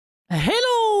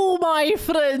Hello my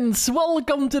friends,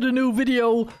 welcome to the new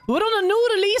video. We're on a new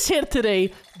release here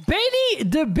today. Benny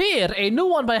the Bear, a new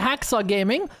one by Hacksaw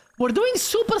Gaming. We're doing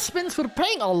super spins. We're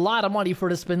paying a lot of money for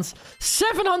the spins.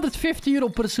 750 euro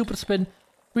per super spin.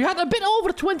 We had a bit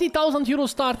over 20,000 euro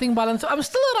starting balance. I'm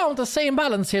still around the same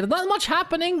balance here. Not much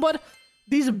happening, but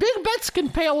these big bets can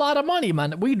pay a lot of money,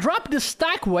 man. We dropped the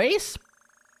stack ways.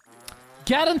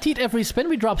 Guaranteed every spin.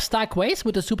 We drop stack ways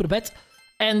with the super bets.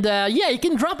 And yeah, you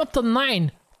can drop up to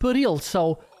 9 per reel.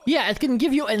 So yeah, it can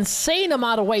give you insane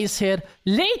amount of ways here.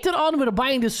 Later on, we're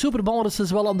buying the super bonus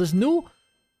as well on this new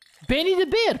Benny the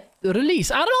Bear release.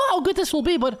 I don't know how good this will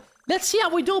be, but let's see how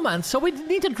we do, man. So we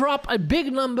need to drop a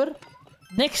big number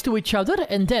next to each other.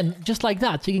 And then, just like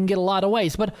that, you can get a lot of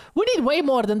ways. But we need way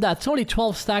more than that. It's only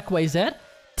 12 stack ways there.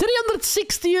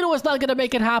 360 euro is not going to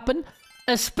make it happen.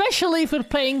 Especially if we're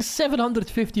paying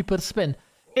 750 per spin.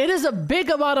 It is a big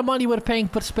amount of money we're paying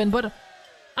per spin, but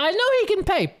I know he can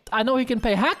pay. I know he can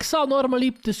pay. Hacksaw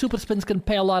normally, the super spins can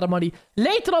pay a lot of money.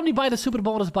 Later on, we buy the super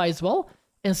bonus buy as well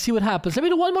and see what happens. Let me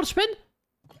do one more spin.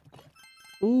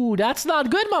 Ooh, that's not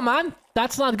good, my man.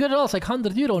 That's not good at all. It's like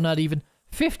 100 euro, not even.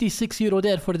 56 euro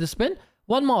there for the spin.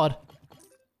 One more.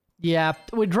 Yeah,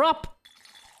 we drop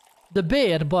the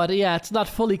bear, but yeah, it's not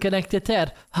fully connected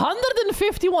there.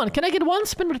 151. Can I get one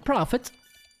spin with profit?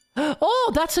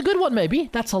 Oh, that's a good one, maybe.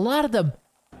 That's a lot of them.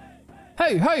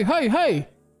 Hey, hey, hey, hey.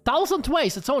 1,000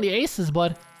 ways. It's only aces,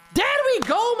 but there we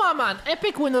go, my man.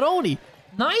 Epic winner only.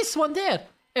 Nice one there.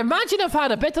 Imagine if I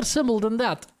had a better symbol than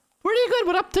that. Pretty good.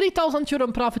 We're up 3,000 euro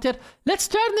in profit here. Let's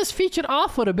turn this feature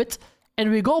off for a bit.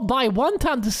 And we go buy one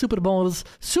time the super bonus,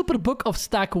 super book of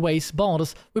stack ways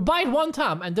bonus. We buy it one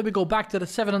time and then we go back to the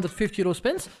 750 euro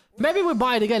spins. Maybe we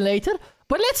buy it again later.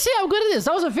 But let's see how good it is.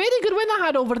 That was a very good win I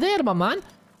had over there, my man.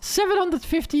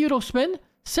 750 euro spin,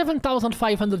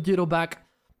 7,500 euro back.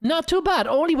 Not too bad,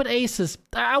 only with aces.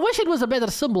 I wish it was a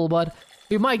better symbol, but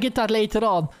we might get that later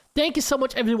on. Thank you so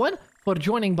much, everyone, for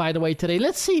joining, by the way, today.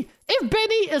 Let's see if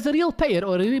Benny is a real payer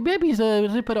or maybe he's a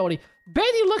ripperoni.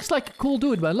 Benny looks like a cool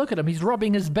dude, man. Look at him. He's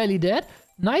rubbing his belly there.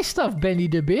 Nice stuff, Benny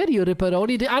the Bear, you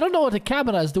ripperoni. I don't know what the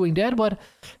camera is doing there, but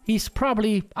he's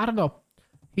probably, I don't know.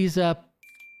 He's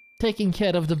taking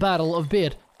care of the battle of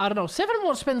bear. I don't know. 7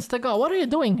 more spins to go. What are you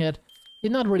doing here?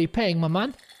 You're not really paying, my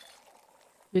man.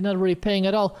 You're not really paying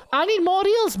at all. I need more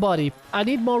reels, buddy. I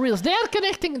need more reels. They are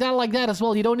connecting that like that as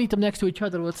well. You don't need them next to each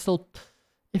other. But still,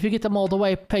 if you get them all the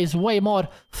way, it pays way more.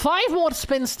 5 more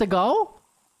spins to go.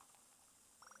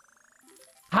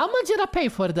 How much did I pay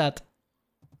for that?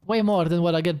 Way more than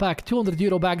what I get back. 200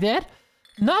 euro back there.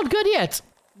 Not good yet.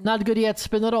 Not good yet,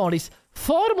 spinner only.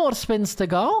 4 more spins to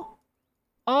go.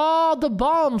 Oh, the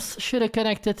bombs should have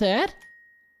connected there.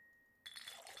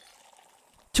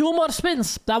 2 more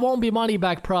spins. That won't be money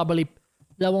back, probably.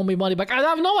 That won't be money back. I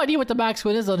have no idea what the max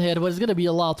win is on here, but it's gonna be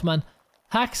a lot, man.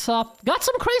 Hacksaw. Got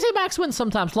some crazy max wins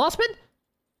sometimes. Last spin?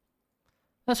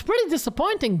 That's pretty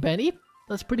disappointing, Benny.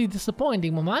 That's pretty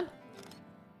disappointing, my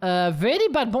man. Very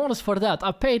bad bonus for that.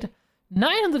 I paid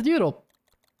 900 euro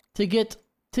to get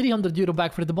 300 euro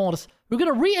back for the bonus. We're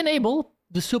gonna re-enable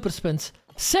the super spins.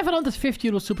 750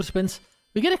 euro super spins.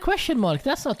 We get a question mark.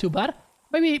 That's not too bad.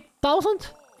 Maybe 1,000?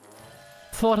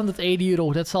 480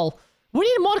 euro. That's all. We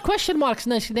need more question marks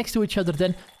next to each other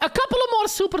then. A couple of more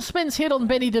super spins here on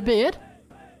Benny the Bear.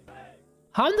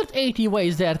 180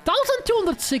 ways there.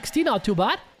 1,260. Not too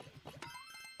bad.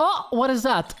 Oh, what is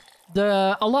that?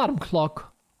 The alarm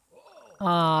clock.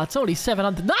 It's only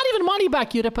 700. Not even money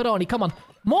back, you ripperoni. Come on.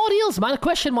 More reels, man.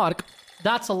 Question mark.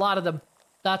 That's a lot of them.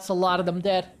 That's a lot of them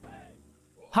there.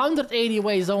 180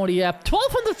 ways only, yeah.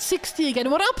 1,260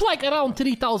 again. We're up like around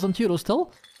 3,000 euros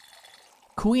still.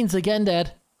 Queens again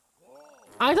there.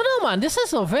 I don't know, man. This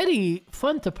is a very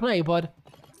fun to play, but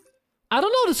I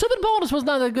don't know. The super bonus was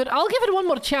not that good. I'll give it one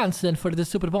more chance then for the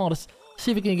super bonus.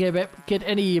 See if we can get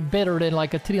any better than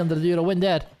like a 300 euro win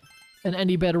there. And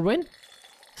any better win.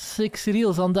 6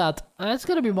 reels on that. That's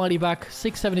gonna be money back.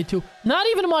 672. Not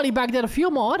even money back there. A few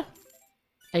more.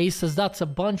 Aces. That's a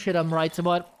bunch of them, right?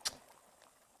 But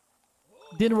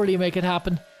didn't really make it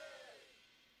happen.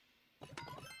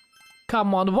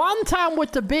 Come on. One time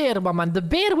with the bear, my man. The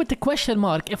bear with the question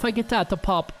mark. If I get that to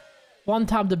pop. One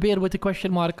time the bear with the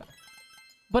question mark.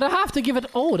 But I have to give it...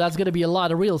 Oh, that's going to be a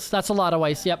lot of reels. That's a lot of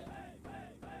ways. Yep.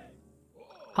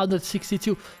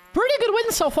 162. Pretty good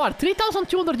win so far.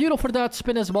 3,200 euro for that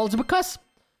spin as well. It's because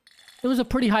it was a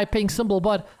pretty high paying symbol.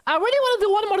 But I really want to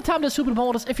do one more time the super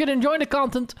bonus. If you're enjoying the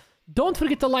content, don't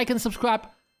forget to like and subscribe.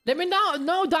 Let me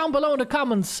know down below in the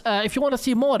comments if you want to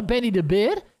see more Benny the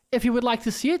Bear. If you would like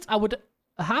to see it, I would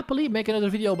happily make another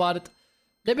video about it.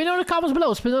 Let me know in the comments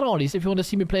below, spinneronis, if you want to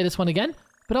see me play this one again.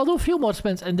 But I'll do a few more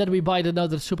spins and then we buy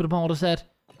another super bonus there.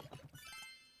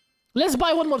 Let's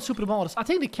buy one more super bonus. I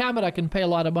think the camera can pay a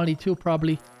lot of money too,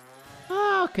 probably.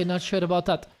 Ah, okay, not sure about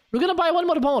that. We're gonna buy one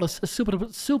more bonus. A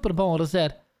super bonus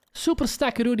there. Super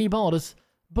stackaroonie bonus.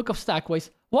 Book of Stackways.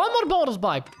 One more bonus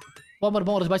buy. One more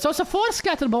bonus buy. So it's a 4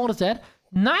 scatter bonus there.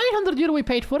 900 euro we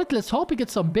paid for it. Let's hope we get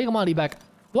some big money back.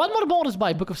 One more bonus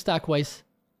buy. Book of Stackways.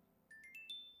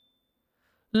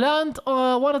 Land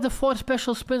one of the 4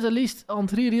 special spins at least on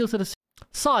 3 reels.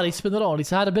 Sorry,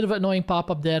 spinneronis. I had a bit of an annoying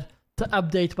pop-up there to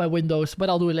update my windows, but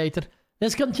I'll do it later.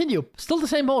 Let's continue. Still the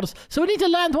same bonus. So we need to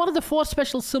land one of the 4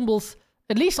 special symbols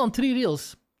at least on 3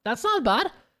 reels. That's not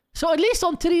bad. So at least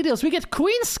on 3 reels. We get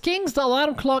Queens, Kings, the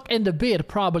Alarm Clock, and the Bear.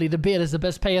 Probably the Bear is the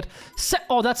best payer.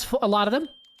 Oh, that's a lot of them.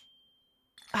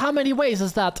 How many ways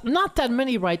is that? Not that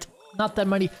many, right? Not that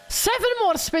many. 7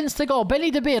 more spins to go.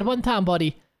 Benny the Bear. One time,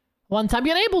 buddy. One time.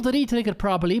 You're able to re-trigger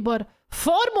probably, but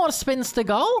 4 more spins to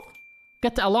go.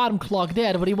 Get the Alarm Clock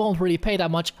there, but he won't really pay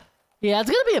that much. Yeah, it's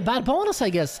gonna be a bad bonus, I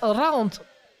guess. Around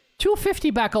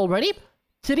 250 back already.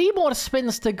 3 more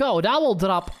spins to go. That will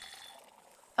drop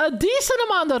a decent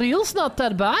amount of reels. Not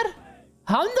that bad.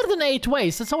 108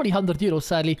 ways. It's only 100 euros,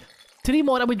 sadly. 3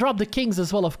 more, and we drop the Kings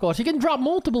as well, of course. You can drop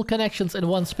multiple connections in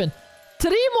one spin.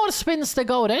 3 more spins to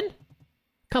go then.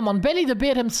 Come on, Benny the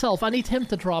Bear himself. I need him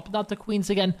to drop, not the Queens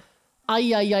again.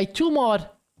 Ay. 2 more.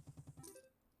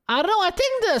 I don't know. I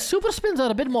think the super spins are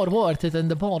a bit more worth it than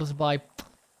the bonus buy.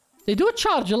 They do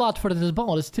charge a lot for this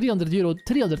bonus. 300 euro,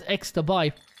 300x to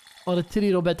buy. On a 3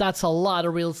 euro bet. That's a lot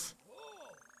of reels.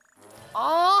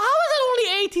 Oh, how is that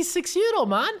only 86 euro,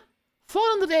 man?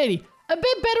 480. A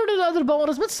bit better than other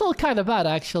bonus, but still kind of bad,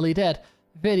 actually. There.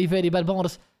 Very, very bad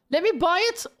bonus. Let me buy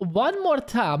it one more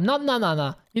time. No.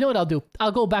 You know what I'll do?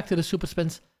 I'll go back to the super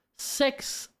spins.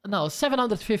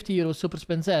 750 euro super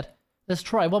spins there. Let's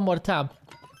try one more time.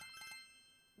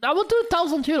 I will do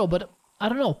 1,000 euro, but I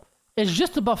don't know. It's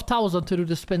just above 1,000 to do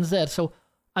the spins there, so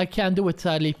I can't do it,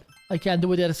 sadly. I can't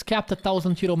do it there. It's capped at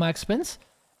 1,000 euro max spins.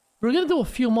 We're gonna do a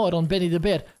few more on Benny the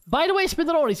Bear. By the way,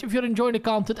 spinneronis, if you're enjoying the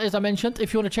content, as I mentioned,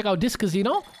 if you want to check out this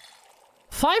casino,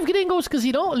 5 Gringos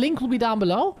Casino, link will be down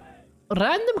below.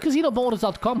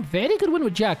 RandomCasinoBonus.com, very good win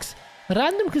with Jacks.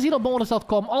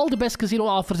 RandomCasinoBonus.com, all the best casino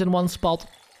offers in one spot,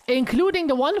 including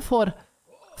the one for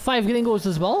 5 Gringos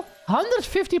as well.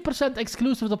 150%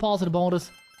 exclusive deposit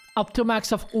bonus, up to a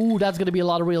max of, ooh, that's gonna be a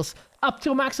lot of reels. Up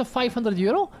to a max of 500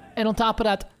 euro, and on top of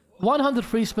that, 100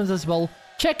 free spins as well.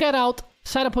 Check it out.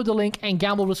 Sign up with the link and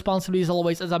gamble responsibly as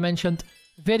always, as I mentioned.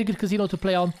 Very good casino to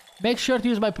play on. Make sure to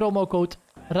use my promo code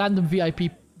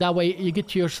RANDOMVIP. That way you get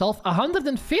to yourself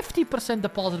 150%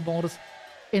 deposit bonus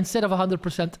instead of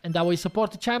 100%. And that way you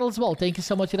support the channel as well. Thank you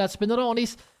so much for that,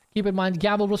 spinneronis. Keep in mind,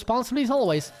 gamble responsibly as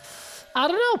always. I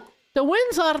don't know. The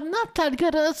wins are not that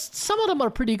good. Some of them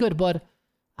are pretty good, but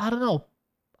I don't know.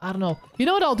 You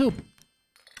know what I'll do?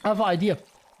 I have an idea.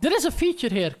 There is a feature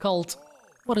here called...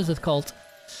 What is it called?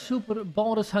 Super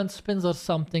bonus hunt spins or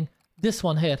something. This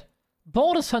one here.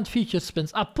 Bonus hunt feature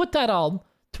spins. I put that on.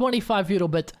 25 euro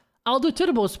bit. I'll do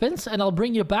turbo spins and I'll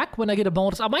bring you back when I get a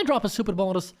bonus. I might drop a super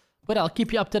bonus, but I'll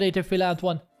keep you up to date if we land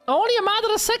one. Only a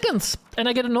matter of seconds. And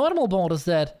I get a normal bonus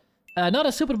there. Not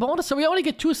a super bonus. So we only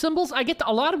get 2 symbols. I get the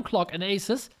alarm clock and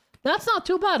aces. That's not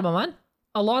too bad, my man.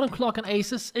 Alarm clock and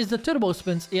aces is the turbo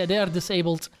spins. Yeah, they are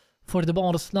disabled for the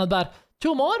bonus. Not bad.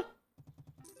 2 more.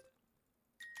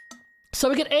 So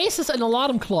we get aces and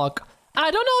alarm clock. I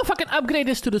don't know if I can upgrade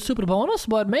this to the super bonus,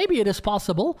 but maybe it is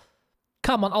possible.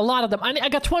 Come on, a lot of them. I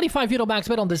got 25 euro max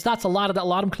bet on this. That's a lot of the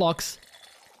alarm clocks.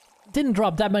 Didn't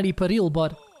drop that many per reel,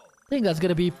 but I think that's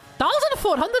gonna be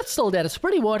 1,400 still there. It's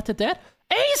pretty worth it there.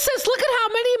 Aces! Look at how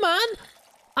many, man!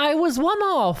 I was 1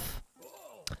 off.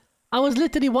 I was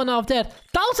literally 1 off there.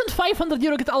 1,500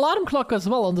 euro get alarm clock as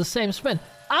well on the same spin.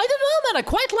 I don't know, man. I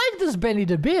quite like this Benny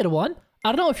the Bear one.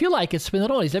 I don't know if you like it,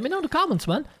 spinneronis. Let me know in the comments,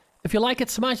 man. If you like it,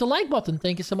 smash the like button.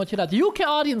 Thank you so much for that. UK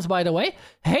audience, by the way.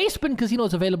 Hayspin Casino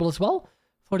is available as well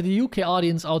for the UK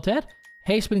audience out there.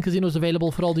 Hayspin Casino is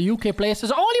available for all the UK players.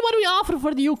 It's only one we offer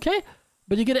for the UK,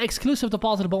 but you get an exclusive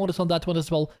deposit bonus on that one as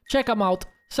well. Check them out.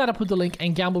 Sign up with the link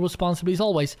and gamble responsibly as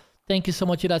always. Thank you so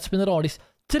much for that, spinneronis.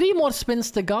 3 more spins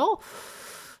to go.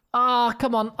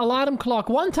 Come on. Alarm clock.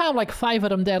 One time, like 5 of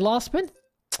them there. Last spin.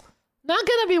 Not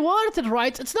gonna be worth it,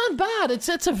 right? It's not bad.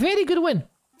 It's a very good win.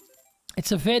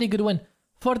 It's a very good win.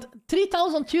 For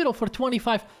 3,000 euro for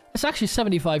 25... It's actually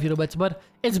 75 euro bets, but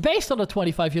it's based on the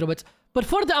 25 euro bets. But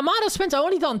for the amount of spins, I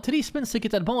only done 3 spins to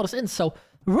get that bonus in, so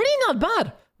really not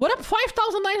bad. We're up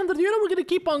 5,900 euro. We're gonna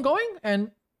keep on going,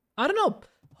 and I don't know.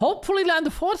 Hopefully land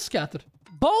the 4th scatter.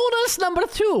 Bonus number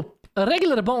 2. a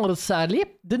regular bonus, sadly.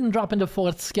 Didn't drop in the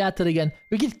fourth scatter again.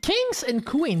 We get kings and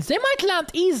queens. They might land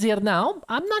easier now.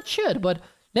 I'm not sure, but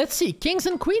let's see. Kings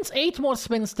and queens, 8 more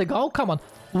spins to go. Come on.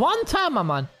 One time, my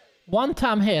man. One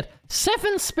time here.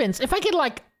 7 spins. If I get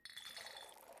like...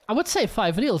 I would say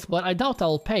 5 reels, but I doubt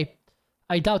I'll pay.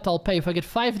 I doubt I'll pay if I get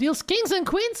 5 deals. Kings and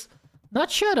queens? Not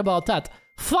sure about that.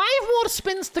 5 more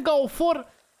spins to go for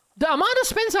the amount of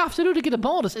spins I have to do to get a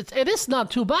bonus. It is not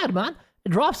too bad, man.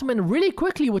 It drops them in really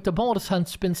quickly with the bonus hunt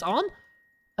spins on.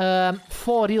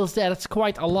 4 reels there. That's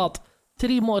quite a lot.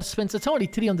 3 more spins. It's only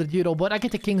 300 euro, but I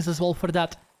get the kings as well for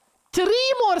that. 3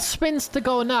 more spins to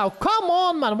go now. Come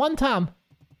on, man. One time.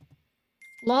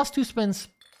 Last 2 spins.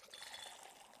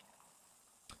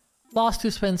 Last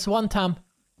 2 spins. One time.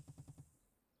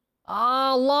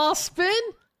 Last spin?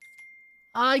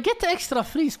 I get the extra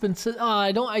free spins.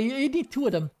 You need 2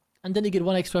 of them. And then you get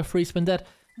 1 extra free spin there.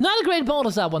 Not a great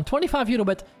bonus, that one. 25 euro,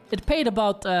 but it paid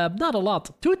about, not a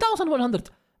lot. 2,100.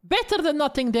 Better than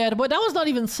nothing there, but that was not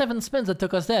even 7 spins that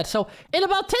took us there. So, in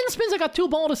about 10 spins, I got 2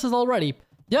 bonuses already.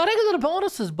 They are regular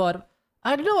bonuses, but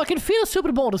I don't know. I can feel a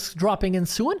super bonus dropping in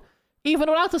soon. Even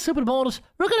without the super bonus,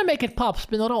 we're gonna make it pop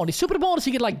spin or only. Super bonus,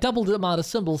 you get like double the amount of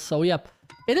symbols, so yep.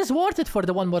 It is worth it for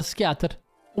the 1 more scatter.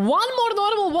 1 more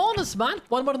normal bonus, man.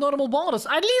 1 more normal bonus.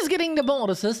 At least getting the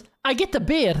bonuses. I get the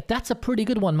bear. That's a pretty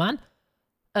good one, man.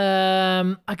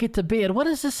 I get the bear. What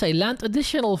does this say? Land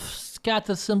additional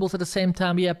scatter symbols at the same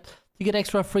time. Yep. You get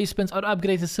extra free spins or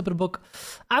upgrade to super book.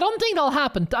 I don't think that'll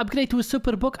happen to upgrade to a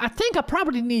super book. I think I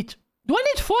probably need... Do I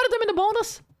need 4 of them in the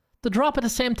bonus to drop at the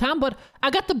same time? But I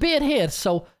got the bear here.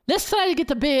 So let's try to get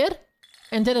the bear.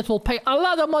 And then it will pay a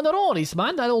lot of Moneronis,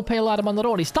 man. That will pay a lot of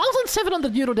Moneronis.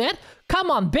 1,700 euro there. Come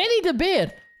on, Benny the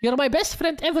Bear. You're my best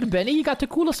friend ever, Benny. You got the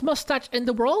coolest mustache in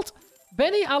the world.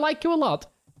 Benny, I like you a lot.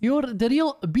 You're the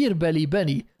real beer belly,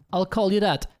 Benny. I'll call you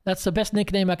that. That's the best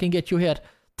nickname I can get you here.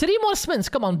 3 more spins.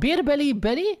 Come on, beer belly,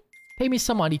 Benny. Pay me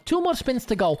some money. 2 more spins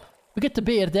to go. We get the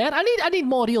bear there. I need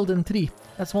more yield than 3.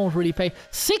 That won't really pay.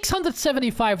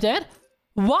 675 there.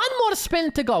 1 more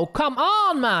spin to go. Come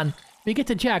on, man. We get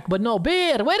the jack, but no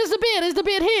bear. Where is the bear? Is the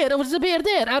bear here? Or is the bear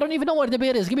there? I don't even know where the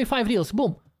bear is. Give me 5 reels.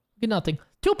 Boom. Get nothing.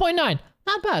 2.9.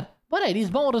 Not bad. But hey,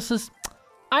 these bonuses...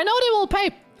 I know they will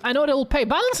pay. I know they will pay.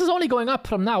 Balance is only going up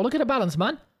from now. Look at the balance,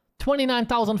 man.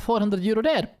 29,400 euro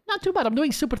there. Not too bad. I'm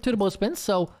doing super turbo spins,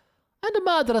 so... in a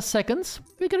matter of seconds,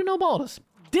 we get a no bonus.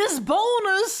 This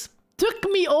bonus took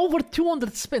me over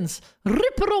 200 spins.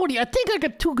 Ripperoni. I think I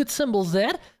got 2 good symbols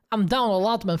there. I'm down a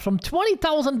lot, man. From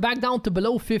 20,000 back down to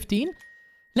below 15.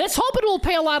 Let's hope it will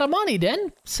pay a lot of money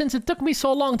then, since it took me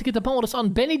so long to get the bonus on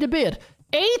Benny the Bear.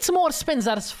 8 more spins.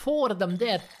 That's 4 of them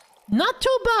there. Not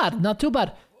too bad. Not too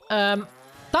bad.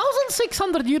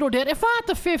 1,600 euro there. If I had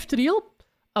the 5th reel,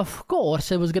 of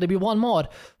course, it was going to be 1 more.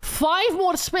 5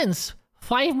 more spins.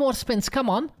 5 more spins. Come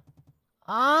on.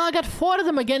 I got 4 of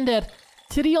them again there.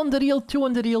 3 on the reel, 2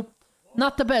 on the reel.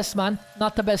 Not the best, man.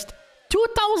 Not the best.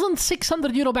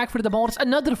 2,600 euro back for the bonus.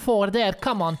 Another 4 there.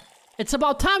 Come on. It's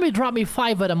about time we drop me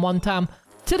 5 of them one time.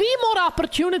 3 more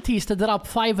opportunities to drop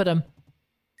 5 of them.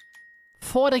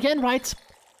 4 again, right?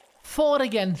 4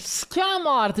 again. Scam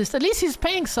artist. At least he's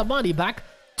paying some money back.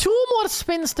 2 more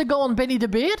spins to go on Benny the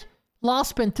Bear.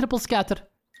 Last spin. Triple scatter.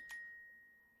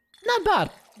 Not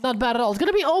bad. Not bad at all. It's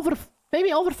going to be over...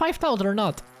 maybe over 5,000 or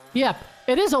not. Yeah.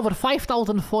 It is over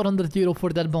 5,400 euro for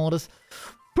that bonus.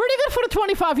 Pretty good for the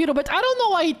 25 euro, but I don't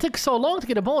know why he took so long to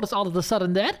get a bonus all of a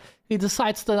sudden there. He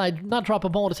decides to not drop a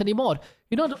bonus anymore.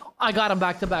 You know, I got him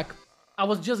back to back. I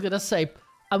was just gonna say,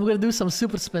 I'm gonna do some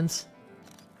super spins.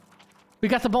 We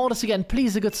got the bonus again.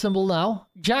 Please, a good symbol now.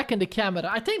 Jack and the camera.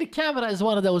 I think the camera is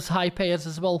one of those high payers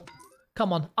as well.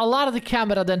 Come on. A lot of the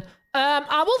camera then.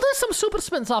 I will do some super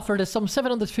spins after this. Some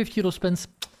 750 euro spins.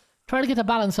 Try to get the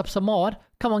balance up some more.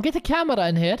 Come on, get the camera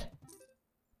in here.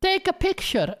 Take a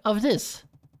picture of this.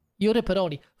 You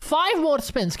ripperoni. 5 more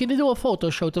spins. Can you do a photo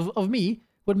shoot of me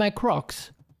with my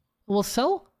Crocs? We'll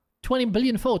sell 20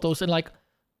 billion photos in like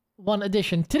 1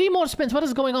 edition. 3 more spins. What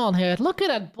is going on here? Look at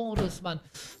that bonus, man.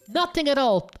 Nothing at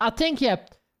all. I think, yeah,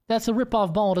 that's a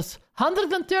rip-off bonus.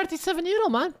 137 euro,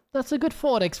 man. That's a good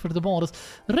 4x for the bonus.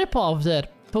 Rip-off there.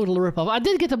 Total rip-off. I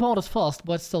did get the bonus fast,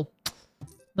 but still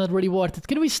not really worth it.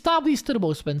 Can we stop these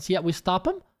turbo spins? Yeah, we stop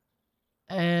them.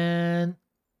 And...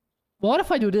 what if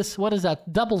I do this? What is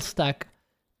that? Double stack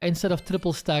instead of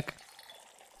triple stack.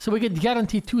 So we get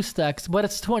guaranteed 2 stacks, but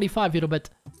it's 25 euro, but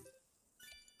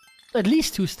at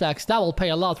least 2 stacks. That will pay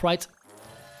a lot, right?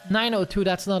 902,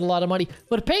 that's not a lot of money.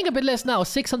 We're paying a bit less now,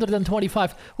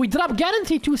 625. We drop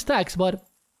guaranteed 2 stacks, but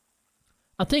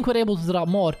I think we're able to drop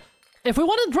more. If we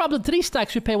want to drop the 3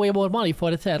 stacks, we pay way more money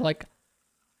for it there. Like,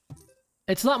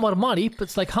 It's not more money, but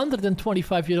it's like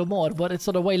 125 euro more, but it's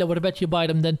on a way lower bet you buy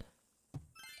them then.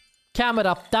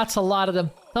 Camera, that's a lot of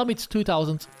them. Tell me it's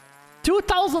 2,000.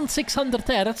 2,600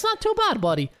 there. That's not too bad,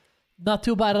 buddy. Not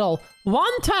too bad at all.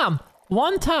 One time,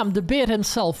 the bear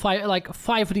himself, like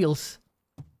 5 reels.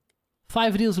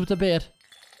 5 reels with the bear.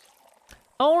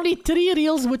 Only 3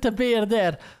 reels with the bear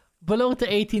there. Below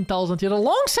the 18,000 euro.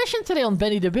 Long session today on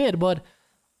Benny the Bear, but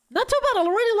not too bad. I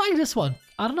really like this one.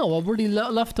 I don't know. I really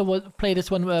love to play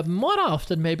this one more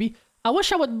often, maybe. I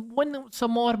wish I would win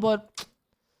some more, but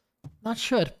not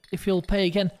sure if you'll pay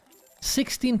again.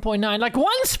 16.9. Like,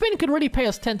 one spin could really pay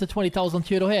us 10 to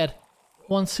 20,000 euro here.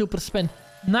 One super spin.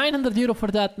 900 euro for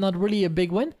that. Not really a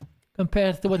big win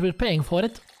compared to what we're paying for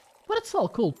it. But it's all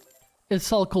cool.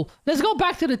 It's all cool. Let's go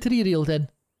back to the 3 reel then.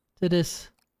 To this.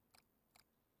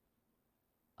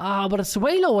 Ah, but it's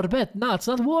way lower bet. Nah, it's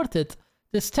not worth it.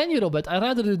 This 10 euro bet. I'd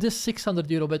rather do this 600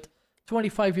 euro bet.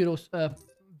 25 euros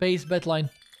base bet line.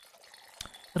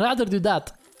 Rather do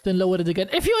that than lower it again.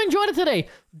 If you enjoyed it today,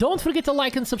 don't forget to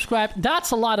like and subscribe. That's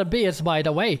a lot of beers, by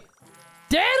the way.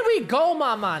 There we go,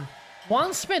 my man.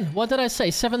 One spin. What did I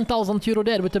say? 7,000 euro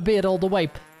there with the beer all the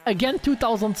way. Again,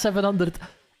 2,700.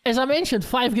 As I mentioned,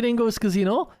 5 Gringos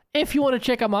Casino. If you want to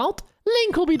check them out,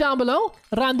 link will be down below.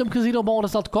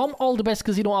 randomcasinobonus.com. All the best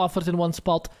casino offers in one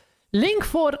spot. Link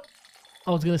for...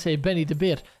 I was going to say Benny the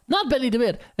Bear. Not Benny the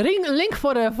Bear. Link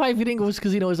for 5 Gringos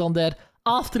Casino is on there.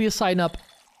 After you sign up,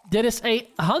 there is a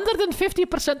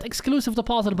 150% exclusive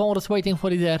deposit bonus waiting for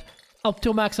you there. Up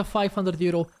to a max of 500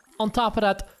 euro. On top of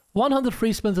that, 100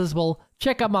 free spins as well.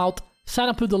 Check them out. Sign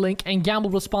up with the link and gamble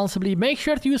responsibly. Make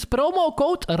sure to use promo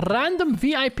code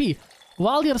RANDOMVIP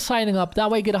while you're signing up. That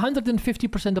way you get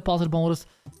 150% deposit bonus.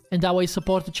 And that way you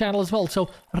support the channel as well. So,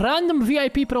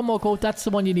 RANDOMVIP promo code. That's the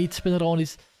one you need,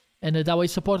 Spinneronis. And that way you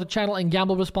support the channel and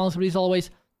gamble responsibly as always.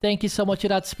 Thank you so much for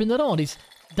that, Spinneronis.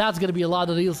 That's going to be a lot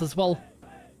of reels as well.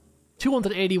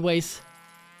 280 ways.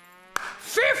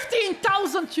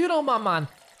 15,000 euro, my man.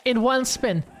 In one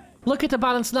spin. Look at the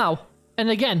balance now. And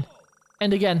again.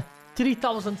 And again.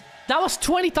 3,000. That was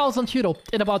 20,000 euro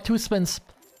in about 2 spins.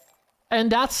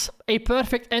 And that's a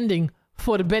perfect ending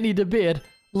for Benny the Bear.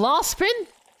 Last spin?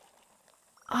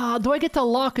 Do I get the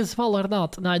lock as well or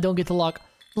not? No, I don't get the lock.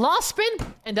 Last spin?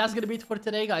 And that's going to be it for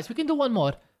today, guys. We can do one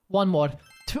more. One more.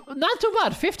 Not too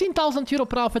bad. 15,000 euro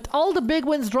profit. All the big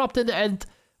wins dropped in the end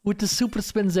with the super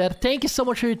spins there. Thank you so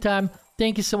much for your time.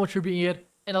 Thank you so much for being here.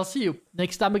 And I'll see you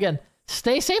next time again.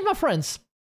 Stay safe, my friends.